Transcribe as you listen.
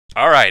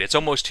Alright, it's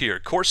almost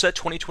here. Core Set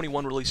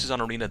 2021 releases on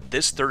Arena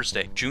this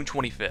Thursday, June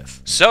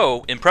 25th.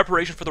 So, in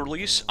preparation for the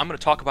release, I'm going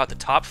to talk about the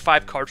top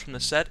 5 cards from the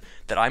set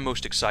that I'm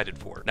most excited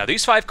for. Now,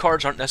 these 5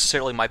 cards aren't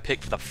necessarily my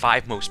pick for the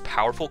 5 most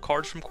powerful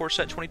cards from Core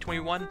Set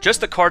 2021, just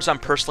the cards I'm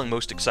personally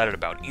most excited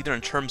about, either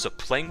in terms of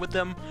playing with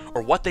them,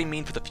 or what they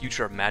mean for the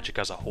future of Magic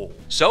as a whole.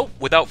 So,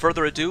 without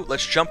further ado,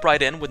 let's jump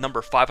right in with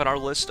number 5 on our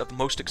list of the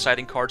most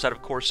exciting cards out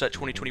of Core Set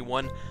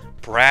 2021,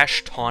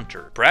 Brash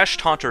Taunter. Brash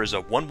Taunter is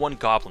a 1/1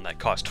 goblin that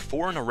costs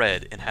 4 and a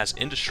red and has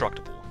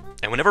indestructible.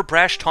 And whenever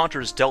Brash Taunter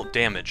is dealt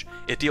damage,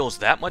 it deals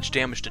that much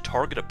damage to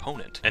target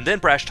opponent. And then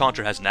Brash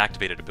Taunter has an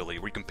activated ability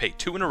where you can pay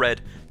 2 and a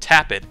red,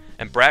 tap it,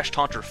 and Brash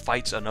Taunter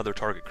fights another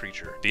target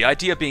creature. The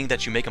idea being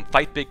that you make him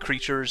fight big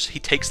creatures, he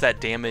takes that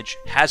damage,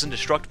 has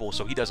indestructible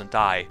so he doesn't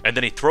die, and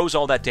then he throws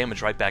all that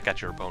damage right back at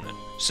your opponent.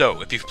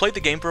 So, if you've played the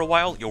game for a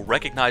while, you'll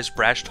recognize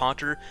Brash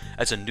Taunter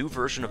as a new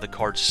version of the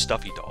card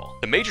Stuffy Doll.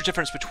 The major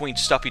difference between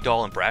Stuffy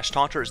Doll and Brash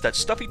Taunter is that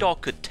Stuffy Doll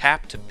could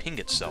tap to ping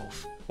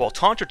itself, while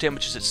Taunter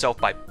damages itself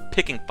by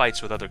picking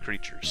fights with other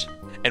creatures.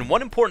 And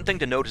one important thing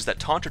to note is that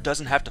Taunter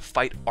doesn't have to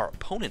fight our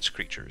opponent's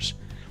creatures.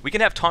 We can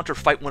have Taunter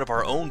fight one of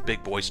our own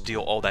big boys to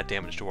deal all that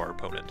damage to our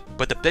opponent.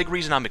 But the big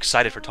reason I'm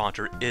excited for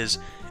Taunter is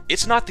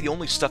it's not the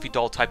only Stuffy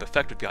Doll type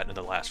effect we've gotten in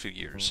the last few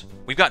years.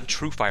 We've gotten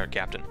True Fire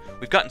Captain,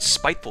 we've gotten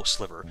Spiteful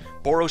Sliver,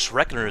 Boros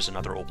Reckoner is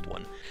another old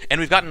one, and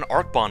we've gotten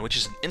Arc Bond, which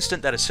is an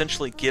instant that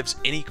essentially gives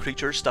any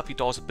creature Stuffy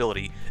Doll's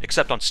ability,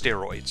 except on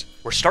steroids.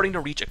 We're starting to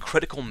reach a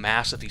critical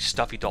mass of these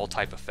Stuffy Doll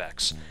type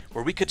effects,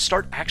 where we could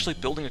start actually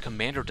building a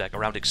commander deck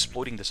around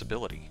exploiting this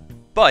ability.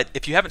 But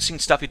if you haven't seen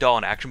Stuffy Doll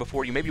in action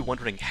before, you may be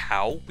wondering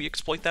how we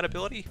exploit that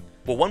ability?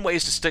 Well, one way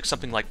is to stick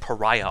something like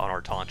Pariah on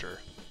our Taunter.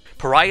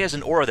 Pariah is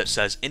an aura that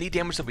says any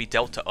damage that we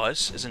dealt to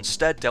us is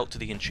instead dealt to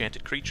the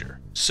enchanted creature.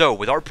 So,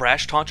 with our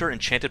Brash Taunter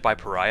enchanted by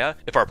Pariah,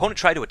 if our opponent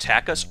tried to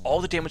attack us,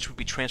 all the damage would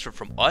be transferred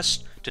from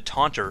us to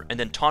Taunter, and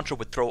then Taunter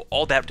would throw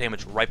all that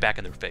damage right back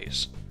in their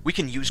face. We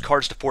can use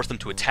cards to force them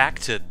to attack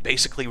to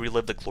basically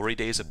relive the glory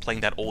days of playing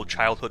that old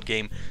childhood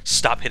game,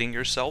 Stop Hitting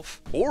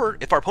Yourself. Or,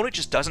 if our opponent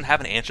just doesn't have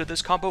an answer to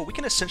this combo, we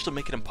can essentially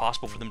make it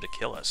impossible for them to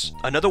kill us.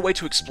 Another way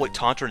to exploit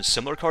Taunter and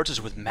similar cards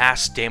is with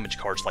mass damage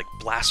cards like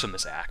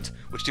Blasphemous Act,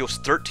 which deals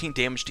 13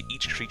 damage to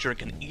each creature and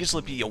can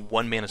easily be a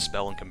 1-mana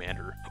spell in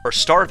Commander. Or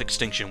Starve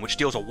Extinction, which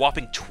deals a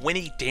whopping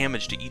 20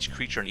 damage to each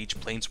creature and each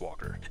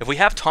Planeswalker. If we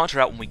have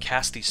Taunter out when we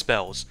cast these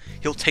spells,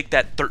 he'll take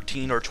that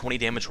 13 or 20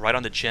 damage right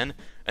on the chin,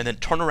 and then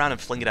turn around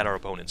and fling it at our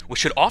opponents, which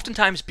should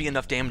oftentimes be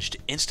enough damage to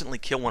instantly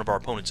kill one of our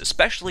opponents,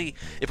 especially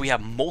if we have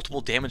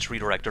multiple damage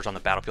redirectors on the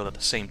battlefield at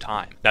the same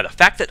time. Now, the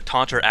fact that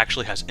Taunter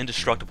actually has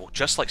indestructible,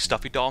 just like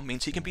Stuffy Doll,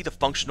 means he can be the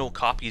functional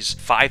copies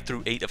 5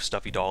 through 8 of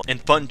Stuffy Doll in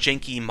fun,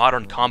 janky,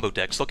 modern combo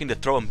decks looking to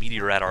throw a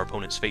meteor at our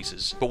opponents'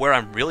 faces. But where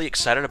I'm really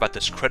excited about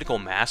this critical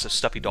mass of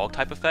Stuffy Doll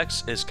type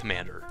effects is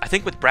Commander. I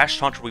think with Brash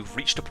Taunter we've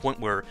reached a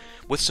point where,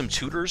 with some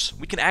tutors,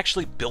 we can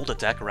actually build a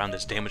deck around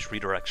this damage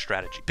redirect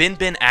strategy.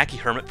 Bin Aki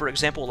Hermit, for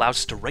example, allows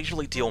us to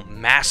regularly deal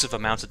massive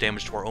amounts of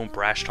damage to our own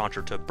Brash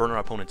Taunter to burn our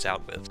opponents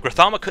out with.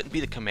 Grathama couldn't be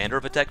the commander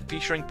of a deck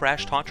featuring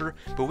Brash Taunter,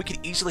 but we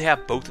could easily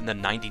have both in the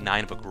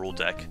 99 of a Gruul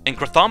deck. And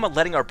Grathama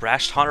letting our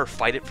Brash Taunter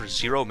fight it for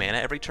 0 mana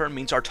every turn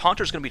means our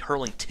Taunter is going to be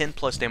hurling 10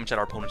 plus damage at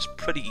our opponents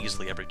pretty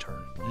easily every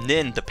turn.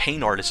 Nin, the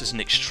Pain Artist, is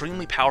an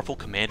extremely powerful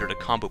commander to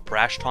combo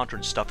Brash Taunter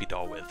and Stuffy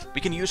Doll with.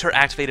 We can use her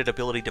activated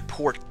ability to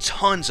pour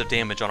tons of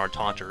damage on our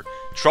Taunter,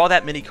 draw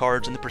that many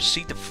cards, and then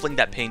proceed to fling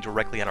that pain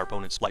directly at our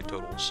opponent's life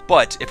totals.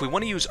 But if we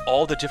want to use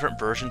all the different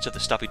versions of the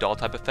Stuffy Doll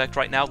type effect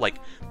right now, like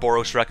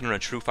Boros Reckoner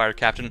and True Fire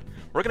Captain,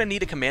 we're going to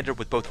need a commander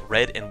with both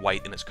red and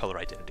white in its color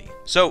identity.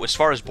 So, as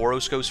far as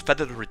Boros goes,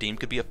 Feather the Redeemed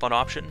could be a fun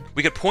option.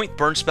 We could point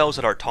burn spells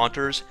at our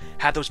Taunters,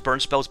 have those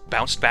burn spells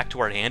bounced back to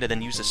our hand, and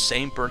then use the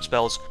same burn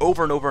spells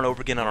over and over and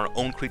over again on our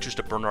own creatures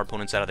to burn our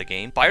opponents out of the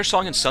game.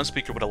 Firesong and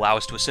Sunspeaker would allow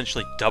us to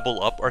essentially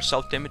double up our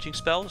self-damaging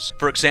spells.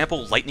 For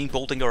example, Lightning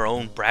Bolting our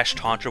own Brash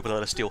Taunter would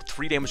let us deal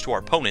 3 damage to our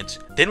opponent,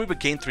 then we would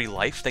gain 3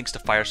 life thanks to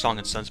Firesong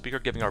and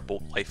Sunspeaker giving our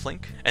Bolt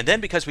lifelink, and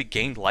then because we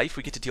gained life,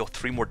 we get to deal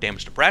 3 more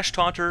damage to Brash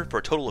Taunter for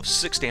a total of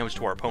 6 damage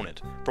to our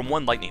opponent, from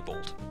 1 Lightning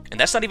Bolt. And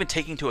that's not even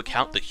taking into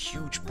account the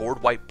huge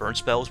board wipe burn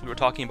spells we were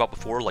talking about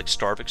before, like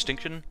Starve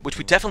Extinction, which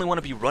we definitely want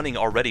to be running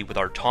already with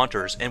our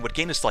Taunters, and would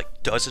gain us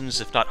like dozens,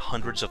 if not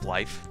hundreds of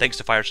life, thanks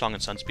to Firesong and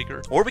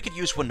Sunspeaker. Or we could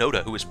use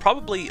Winota, who is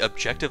probably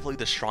objectively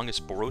the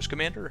strongest Boros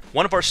commander.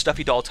 One of our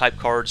Stuffy Doll type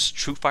cards,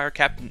 True Fire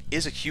Captain,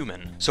 is a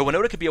human, so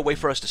Winota could be a way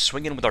for us to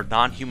swing in with our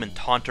non-human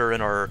Taunter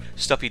and our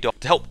Stuffy Doll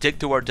to help dig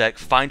through our deck,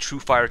 find True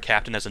Fire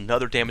Captain as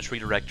another damage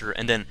redirector,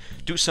 and then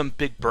do some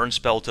big burn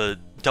spell to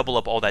double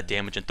up all that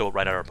damage and throw it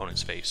right at our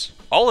opponent's face.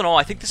 All in all,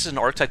 I think this is an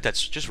archetype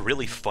that's just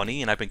really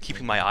funny and I've been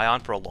keeping my eye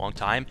on for a long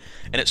time,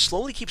 and it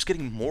slowly keeps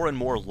getting more and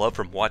more love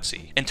from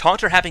WotC. And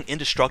Taunter having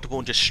indestructible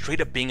and just straight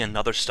up being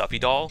another Stuffy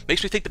Doll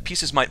makes me think the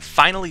pieces might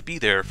finally be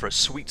there for a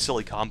sweet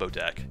silly combo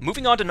deck.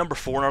 Moving on to number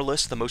 4 on our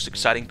list, the most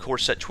exciting Core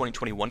Set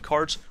 2021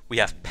 cards, we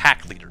have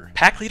Pack Leader.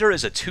 Pack Leader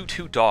is a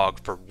 2/2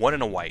 dog for 1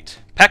 and a white.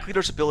 Pack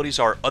Leader's abilities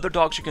are other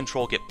dogs you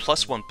control get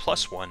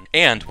 +1/+1,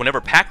 and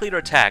whenever Pack Leader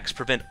attacks,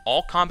 prevent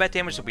all combat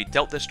damage that will be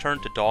dealt this turn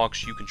to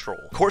dogs you control.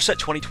 Core Set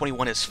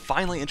 2021 is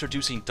finally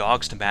introducing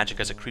dogs to Magic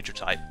as a creature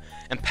type,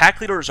 and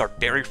Pack Leader is our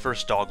very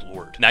first dog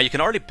lord. Now you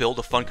can already build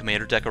a fun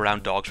commander deck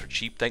around dogs for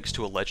cheap thanks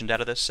to a legend out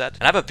of this set,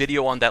 and I have a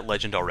video on that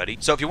legend already,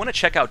 so if you want to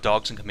check out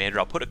dogs and commander,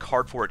 I'll put a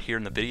card for it here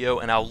in the video,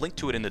 and I'll link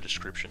to it in the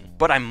description.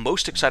 But I'm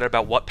most excited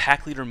about what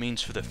Pack Leader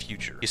means for the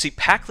future. You see,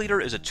 Pack Leader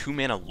is a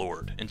 2-mana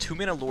lord, and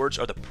 2-mana lords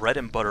are the bread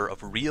and butter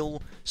of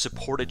real,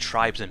 supported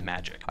tribes in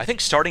Magic. I think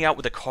starting out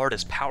with a card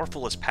as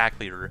powerful as Pack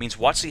Leader means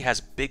WotC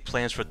has big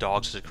plans for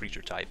dogs as a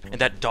creature type,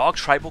 and that dog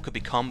tribal could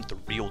become the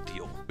real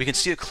deal. We can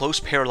see a close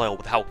parallel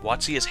with how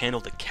WotC has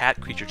handled the cat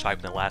creature type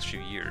in the last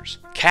few years.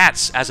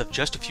 Cats, as of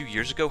just a few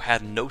years ago,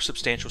 had no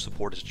substantial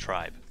support as a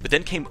tribe. But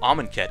then came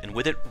Amonkhet, and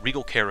with it,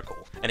 Regal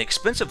Caracal, an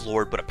expensive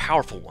lord but a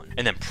powerful one,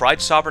 and then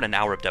Pride Sovereign and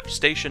Hour of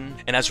Devastation,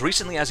 and as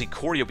recently as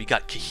Ikoria we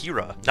got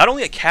Kahira, not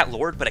only a cat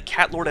lord, but a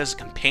cat lord as a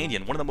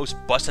companion, one of the most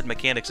busted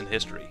mechanics in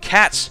history.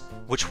 Cats,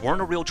 which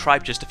weren't a real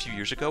tribe just a few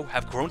years ago,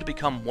 have grown to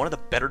become one of the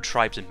better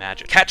tribes in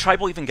Magic. Cat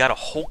Tribal even got a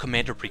whole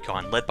commander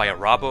precon led by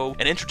Arabo,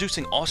 and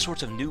introducing all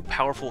sorts of new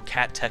powerful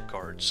cat tech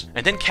cards.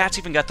 And then Cats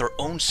even got their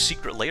own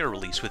secret layer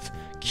release with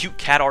cute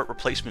cat art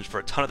replacements for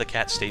a ton of the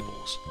cat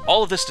staples.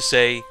 All of this to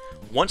say,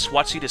 once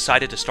WotC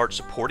decided to start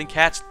supporting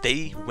cats,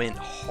 they went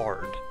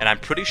hard. And I'm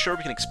pretty sure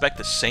we can expect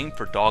the same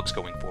for dogs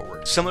going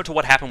forward. Similar to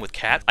what happened with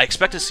cats, I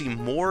expect to see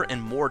more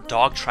and more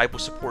dog tribal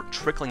support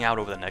trickling out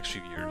over the next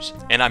few years.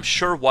 And I'm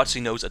sure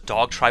WotC knows a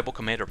dog tribal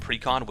commander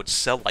precon would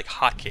sell like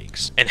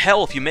hotcakes. And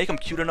hell, if you make them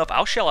cute enough,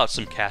 I'll shell out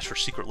some cash for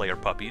secret layer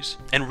puppies.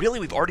 And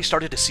really, we've already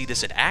started to see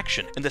this in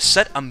action. In the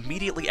set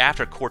immediately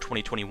after Core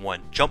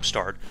 2021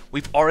 Jumpstart,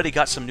 we've already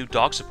got some new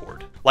dog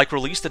support. Like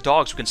Release the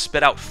Dogs, who can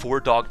spit out 4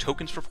 dog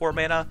tokens for 4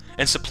 mana,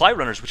 and Supply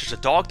Runners, which is a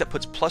dog that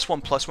puts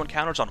 +1/+1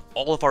 counters on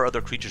all of our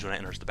other creatures when it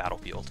enters the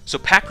battlefield. So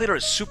Pack Leader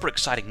is super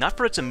exciting, not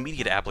for its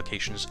immediate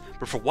applications,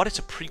 but for what it's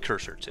a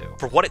precursor to,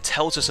 for what it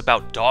tells us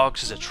about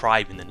dogs as a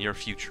tribe in the near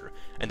future.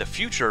 And the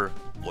future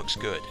looks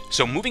good.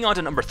 So moving on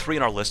to number 3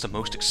 on our list of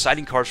most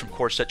exciting cards from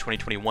Core Set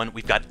 2021,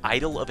 we've got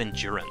Idol of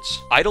Endurance.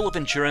 Idol of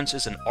Endurance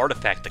is an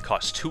artifact that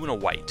costs 2 and a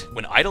white.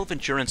 When Idol of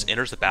Endurance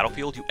enters the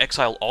battlefield, you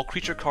exile all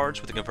creature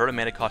cards with a converted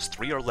mana cost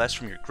 3 or less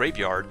from your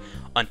graveyard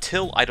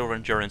until Idol of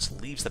Endurance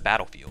leaves the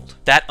battlefield.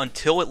 That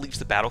 "until it leaves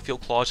the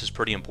battlefield" clause is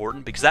pretty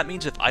important, because that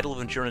means if Idol of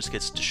Endurance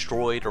gets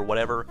destroyed or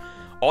whatever,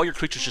 all your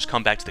creatures just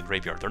come back to the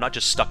graveyard. They're not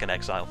just stuck in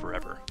exile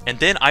forever. And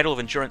then Idol of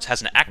Endurance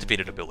has an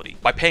activated ability.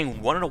 By paying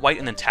 1 and a white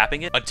and then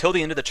tapping it, until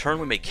the end of the turn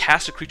we may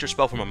cast a creature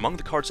spell from among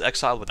the cards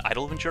exiled with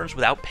Idol of Endurance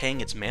without paying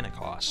its mana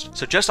cost.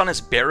 So just on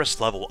its barest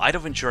level,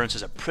 Idol of Endurance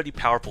is a pretty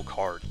powerful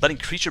card, letting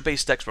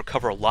creature-based decks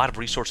recover a lot of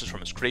resources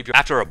from its graveyard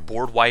after a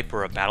board wipe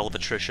or a battle of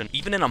attrition,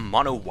 even in a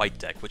mono-white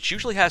deck, which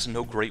usually has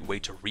no great way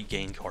to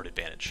regain card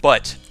advantage.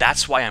 But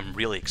that's why I'm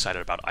really excited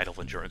about Idol of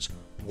Endurance.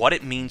 What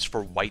it means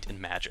for white in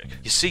Magic.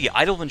 You see,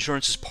 Idol of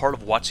Endurance is part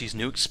of WotC's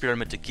new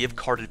experiment to give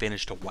card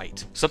advantage to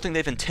white, something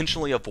they've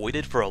intentionally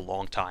avoided for a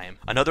long time.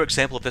 Another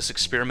example of this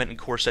experiment in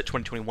Core Set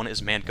 2021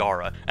 is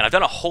Mangara, and I've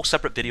done a whole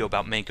separate video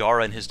about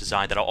Mangara and his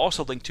design that I'll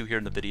also link to here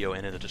in the video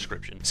and in the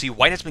description. See,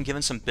 white has been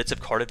given some bits of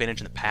card advantage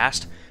in the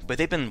past, but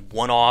they've been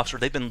one-offs or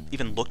they've been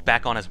even looked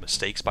back on as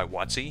mistakes by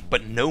WotC,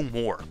 but no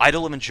more.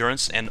 Idol of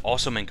Endurance and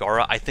also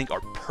Mangara, I think,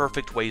 are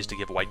perfect ways to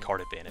give white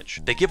card advantage.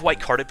 They give white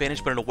card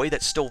advantage, but in a way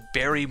that still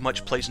very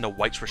much plays into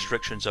white's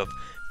restrictions of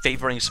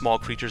favoring small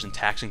creatures and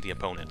taxing the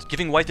opponent.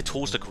 Giving white the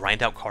tools to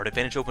grind out card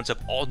advantage opens up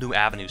all new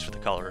avenues for the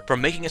color, from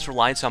making its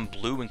reliance on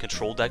blue and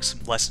control decks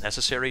less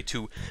necessary,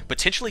 to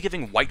potentially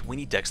giving white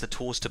weenie decks the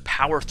tools to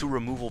power through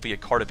removal via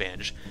card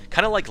advantage,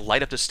 kind of like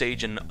Light Up the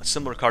Stage and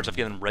similar cards I've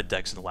given red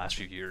decks in the last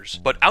few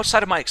years. But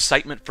outside of my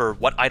excitement for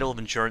what Idol of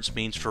Endurance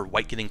means for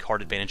white getting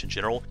card advantage in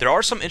general, there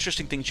are some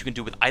interesting things you can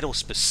do with Idol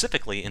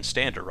specifically in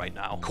Standard right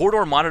now.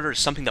 Corridor Monitor is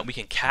something that we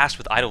can cast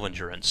with Idol of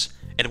Endurance,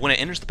 and when it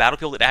enters the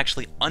battlefield, it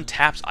actually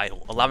untaps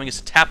Idol, allowing us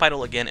to tap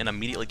Idol again and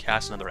immediately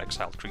cast another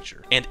exiled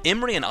creature. And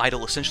Imri and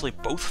Idol essentially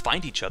both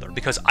find each other,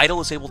 because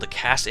Idol is able to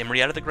cast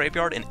Imri out of the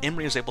graveyard, and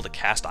Imri is able to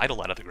cast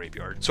Idol out of the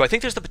graveyard. So I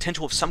think there's the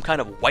potential of some kind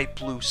of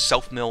white-blue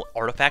self-mill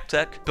artifact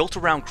deck built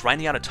around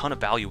grinding out a ton of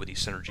value with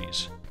these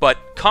synergies. But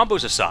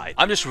combos aside,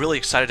 I'm just really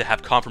excited to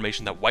have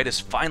confirmation that white is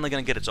finally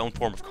going to get its own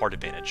form of card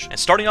advantage. And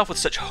starting off with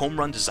such home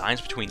run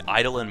designs between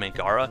Idol and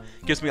Mangara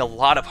gives me a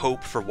lot of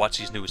hope for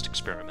WotC's newest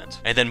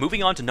experiment. And then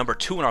moving on to number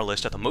 2 on our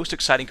list of the most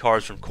exciting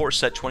cards from Core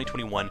Set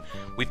 2021,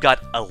 we've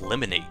got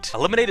Eliminate.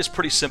 Eliminate is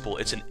pretty simple.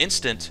 It's an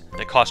instant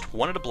that costs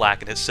 1 and a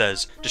black, and it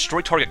says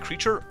destroy target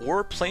creature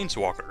or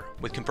planeswalker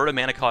with converted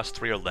mana cost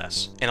 3 or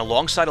less. And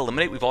alongside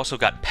Eliminate, we've also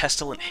got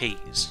Pestilent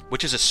Haze,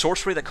 which is a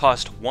sorcery that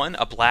costs 1,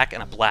 a black,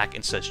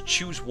 and says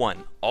choose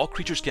 1. All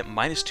creatures get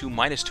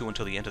 -2/2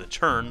 until the end of the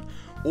turn,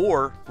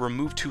 or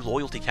remove 2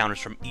 loyalty counters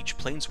from each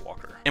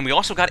Planeswalker. And we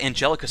also got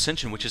Angelic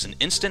Ascension, which is an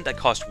instant that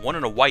costs 1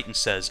 and a white and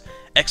says,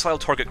 exile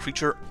target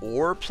creature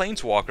or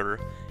Planeswalker.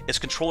 Its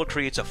controller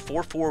creates a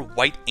 4/4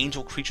 white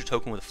angel creature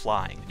token with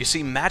flying. You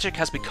see, Magic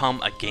has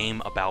become a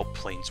game about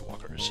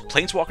Planeswalkers.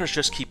 Planeswalkers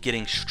just keep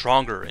getting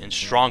stronger and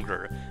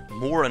stronger,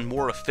 more and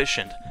more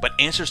efficient, but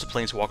answers to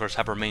Planeswalkers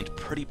have remained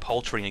pretty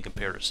paltry in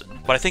comparison.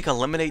 But I think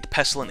Eliminate,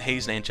 Pestilent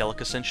Haze, and Angelic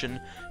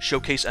Ascension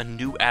showcase a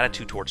new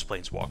attitude towards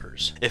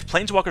Planeswalkers. If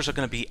Planeswalkers are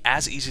going to be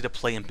as easy to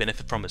play and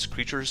benefit from as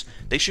creatures,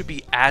 they should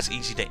be as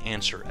easy to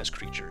answer as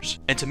creatures.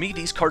 And to me,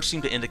 these cards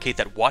seem to indicate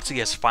that WotC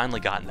has finally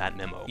gotten that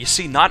memo. You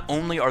see, not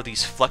only are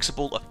these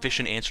flexible,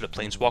 efficient answer to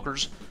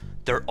Planeswalkers,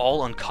 they're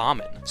all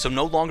uncommon. So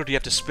no longer do you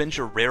have to spend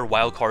your rare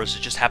wild cards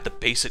to just have the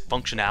basic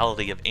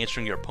functionality of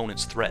answering your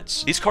opponent's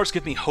threats. These cards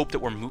give me hope that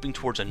we're moving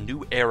towards a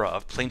new era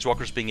of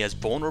Planeswalkers being as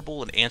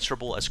vulnerable and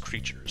answerable as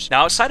creatures.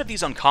 Now, outside of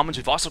these uncommons,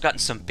 we've also gotten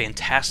some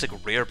fantastic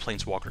rare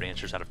Planeswalker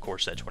answers out of Core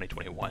Set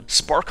 2021.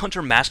 Spark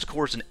Hunter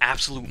Masticore is an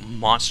absolute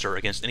monster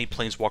against any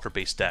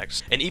Planeswalker-based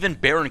decks, and even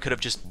Baron could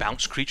have just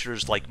bounced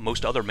creatures like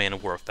most other Mana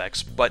War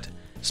effects, but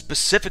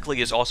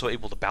specifically is also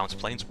able to bounce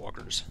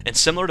Planeswalkers. And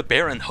similar to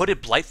Baron,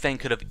 Hooded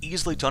Blightfang could have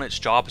easily done its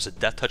job as a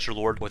Death Toucher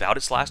Lord without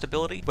its last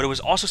ability, but it was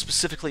also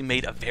specifically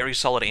made a very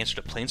solid answer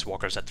to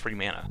Planeswalkers at 3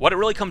 mana. What it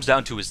really comes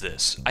down to is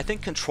this: I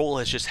think Control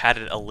has just had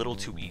it a little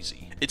too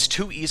easy. It's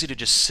too easy to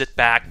just sit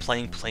back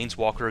playing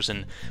Planeswalkers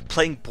and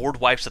playing board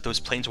wipes that those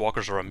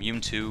Planeswalkers are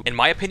immune to. In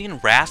my opinion,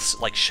 Wraths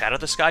like Shadow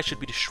the Sky should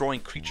be destroying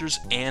creatures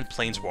and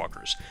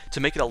Planeswalkers to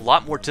make it a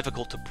lot more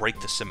difficult to break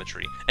the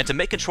symmetry, and to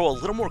make Control a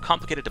little more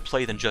complicated to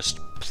play than just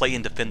play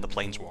and defend the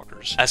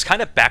Planeswalkers. As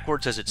kind of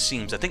backwards as it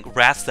seems, I think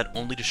Wraths that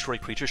only destroy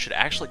creatures should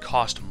actually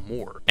cost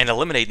more, and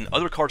Eliminate and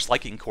other cards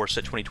like it in Core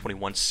Set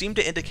 2021 seem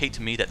to indicate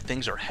to me that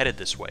things are headed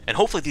this way, and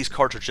hopefully these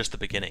cards are just the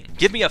beginning.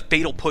 Give me a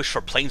fatal push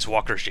for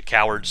Planeswalkers, you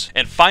cowards!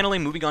 And finally,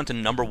 moving on to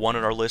number 1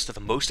 on our list of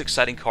the most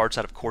exciting cards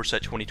out of Core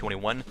Set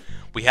 2021,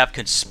 we have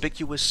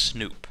Conspicuous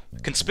Snoop.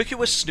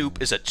 Conspicuous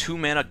Snoop is a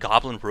 2-mana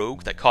Goblin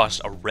Rogue that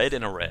costs a red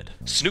and a red.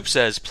 Snoop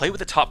says, play with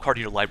the top card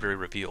of your library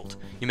revealed.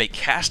 You may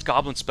cast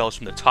Goblin spells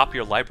from the top of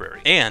your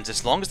library, and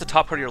as long as the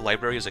top card of your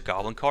library is a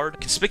Goblin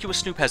card, Conspicuous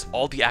Snoop has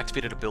all the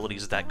activated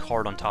abilities of that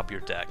card on top of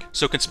your deck.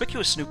 So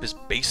Conspicuous Snoop is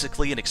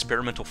basically an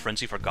Experimental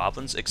Frenzy for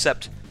Goblins,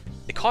 except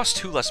it costs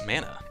 2 less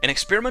mana. And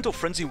Experimental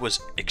Frenzy was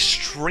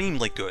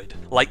extremely good,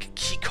 like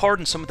Keycard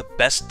in some of the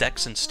best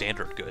decks in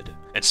Standard good.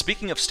 And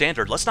speaking of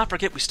Standard, let's not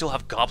forget we still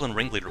have Goblin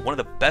Ringleader, one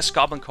of the best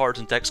Goblin cards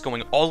in decks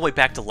going all the way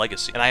back to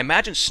Legacy, and I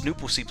imagine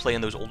Snoop will see play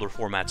in those older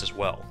formats as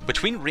well.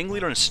 Between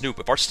Ringleader and Snoop,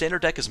 if our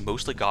Standard deck is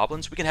mostly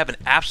Goblins, we can have an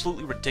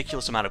absolutely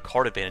ridiculous amount of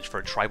card advantage for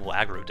a tribal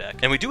aggro deck.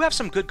 And we do have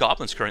some good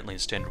Goblins currently in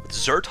Standard, with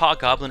Zertog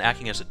Goblin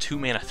acting as a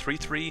 2-mana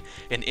 3/3,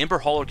 and Ember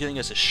Hauler giving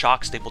us a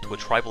shock staple to a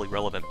tribally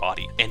relevant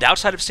body. And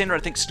outside of Standard, I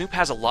think Snoop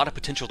has a lot of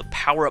potential to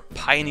power up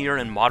Pioneer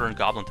and Modern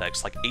Goblin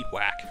decks like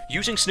 8-Whack.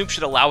 Using Snoop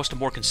should allow us to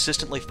more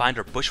consistently find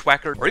our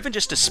Bushwhacker, or even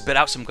just to spit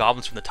out some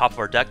Goblins from the top of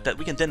our deck that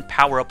we can then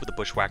power up with the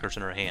Bushwhackers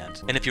in our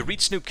hand. And if you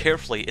read Snoop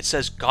carefully, it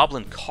says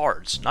Goblin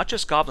cards, not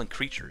just Goblin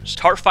creatures.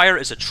 Tarfire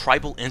is a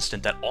tribal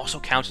instant that also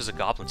counts as a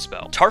Goblin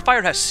spell.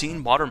 Tarfire has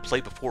seen Modern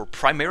play before,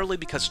 primarily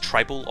because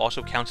tribal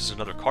also counts as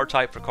another card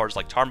type for cards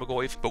like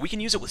Tarmogoyf, but we can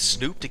use it with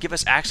Snoop to give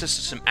us access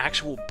to some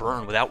actual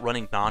burn without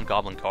running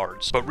non-Goblin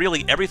cards. But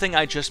really, everything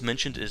I just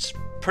mentioned is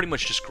pretty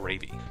much just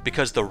gravy,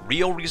 because the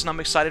real reason I'm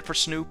excited for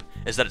Snoop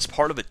is that it's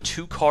part of a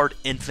 2-card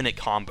infinite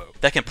combo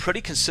that can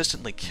pretty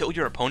consistently kill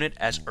your opponent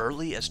as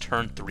early as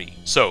turn 3.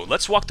 So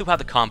let's walk through how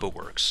the combo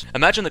works.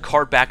 Imagine the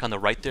card back on the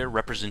right there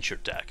represents your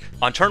deck.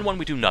 On turn 1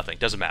 we do nothing,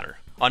 doesn't matter.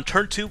 On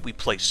turn 2 we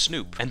play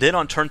Snoop, and then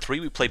on turn 3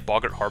 we play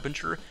Boggart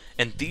Harbinger,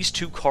 and these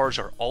 2 cards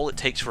are all it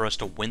takes for us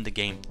to win the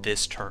game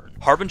this turn.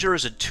 Harbinger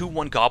is a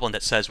 2/1 Goblin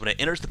that says when it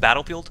enters the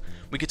battlefield,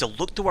 we get to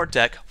look through our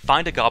deck,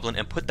 find a Goblin,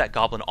 and put that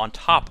Goblin on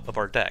top of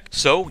our deck.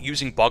 So,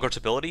 using Boggart's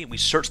ability, we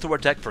search through our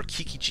deck for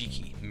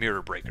Kiki-Jiki,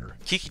 Mirror Breaker.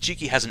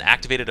 Kiki-Jiki has an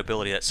activated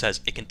ability that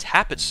says it can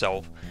tap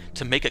itself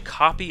to make a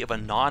copy of a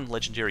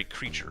non-legendary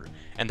creature,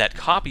 and that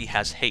copy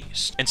has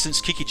haste. And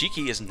since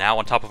Kiki-Jiki is now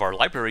on top of our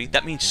library,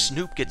 that means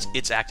Snoop gets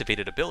its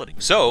activated ability.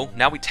 So,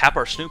 now we tap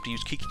our Snoop to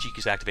use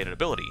Kiki-Jiki's activated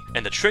ability.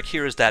 And the trick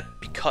here is that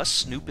because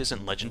Snoop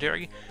isn't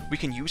legendary, we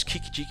can use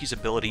Kiki-Jiki's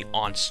ability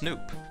on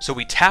Snoop. So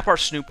we tap our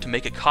Snoop to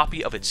make a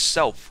copy of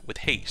itself with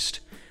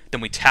haste.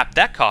 Then we tap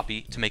that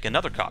copy to make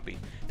another copy.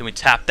 Then we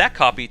tap that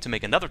copy to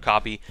make another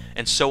copy,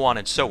 and so on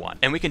and so on.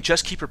 And we can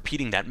just keep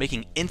repeating that,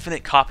 making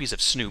infinite copies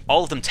of Snoop,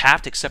 all of them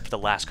tapped except for the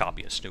last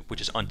copy of Snoop, which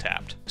is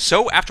untapped.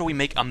 So after we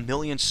make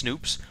 1,000,000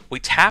 Snoops, we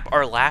tap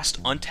our last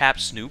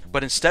untapped Snoop,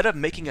 but instead of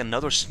making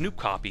another Snoop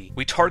copy,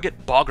 we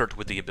target Boggart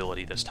with the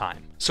ability this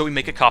time. So we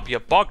make a copy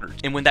of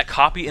Boggart, and when that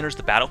copy enters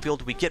the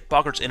battlefield, we get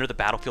Boggart's Enter the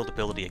Battlefield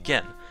ability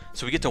again.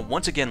 so we get to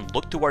once again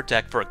look through our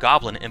deck for a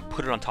Goblin and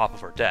put it on top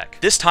of our deck.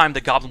 This time,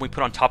 the Goblin we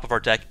put on top of our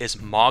deck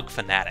is Mog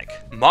Fanatic.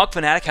 Mog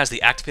Fanatic has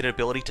the activated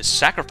ability to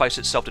sacrifice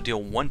itself to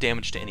deal 1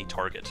 damage to any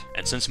target.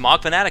 And since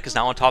Mog Fanatic is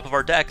now on top of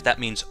our deck, that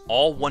means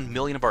all 1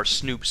 million of our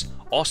Snoops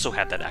also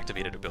have that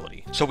activated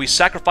ability. So we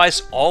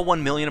sacrifice all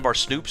 1 million of our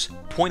Snoops,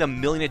 point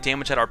 1 million of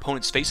damage at our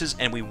opponent's faces,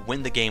 and we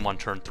win the game on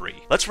turn 3.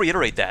 Let's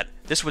reiterate that.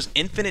 This was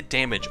infinite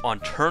damage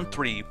on turn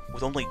 3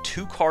 with only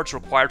 2 cards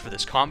required for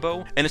this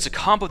combo, and it's a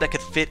combo that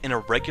could fit in a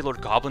regular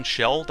Goblin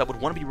shell that would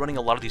want to be running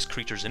a lot of these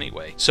creatures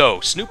anyway.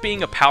 So, Snoop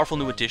being a powerful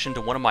new addition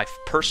to one of my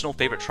personal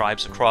favorite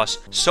tribes across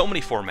so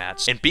many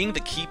formats, and being the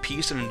key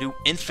piece in a new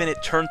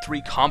infinite turn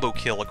 3 combo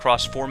kill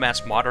across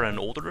formats modern and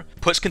older,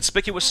 puts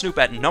Conspicuous Snoop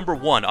at number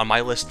 1 on my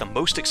list of the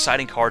most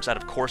exciting cards out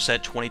of Core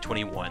Set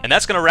 2021. And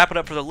that's going to wrap it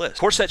up for the list.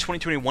 Core Set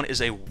 2021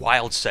 is a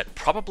wild set,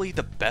 probably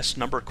the best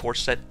numbered core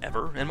set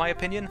ever, in my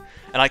opinion,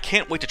 and I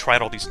can't wait to try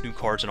out all these new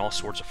cards in all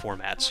sorts of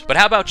formats. But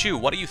how about you?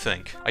 What do you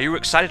think? Are you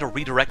excited to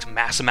redirect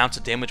mass amounts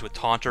of damage with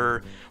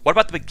Taunter? What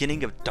about the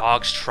beginning of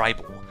Dog's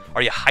Tribal?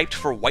 Are you hyped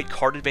for white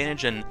card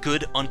advantage and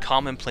good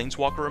uncommon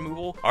Planeswalker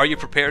removal? Are you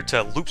prepared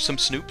to loop some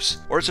Snoops?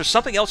 Or is there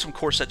something else from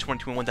Core Set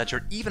 2021 that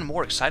you're even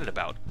more excited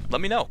about?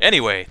 Let me know.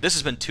 Anyway, this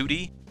has been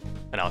 2D,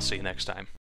 and I'll see you next time.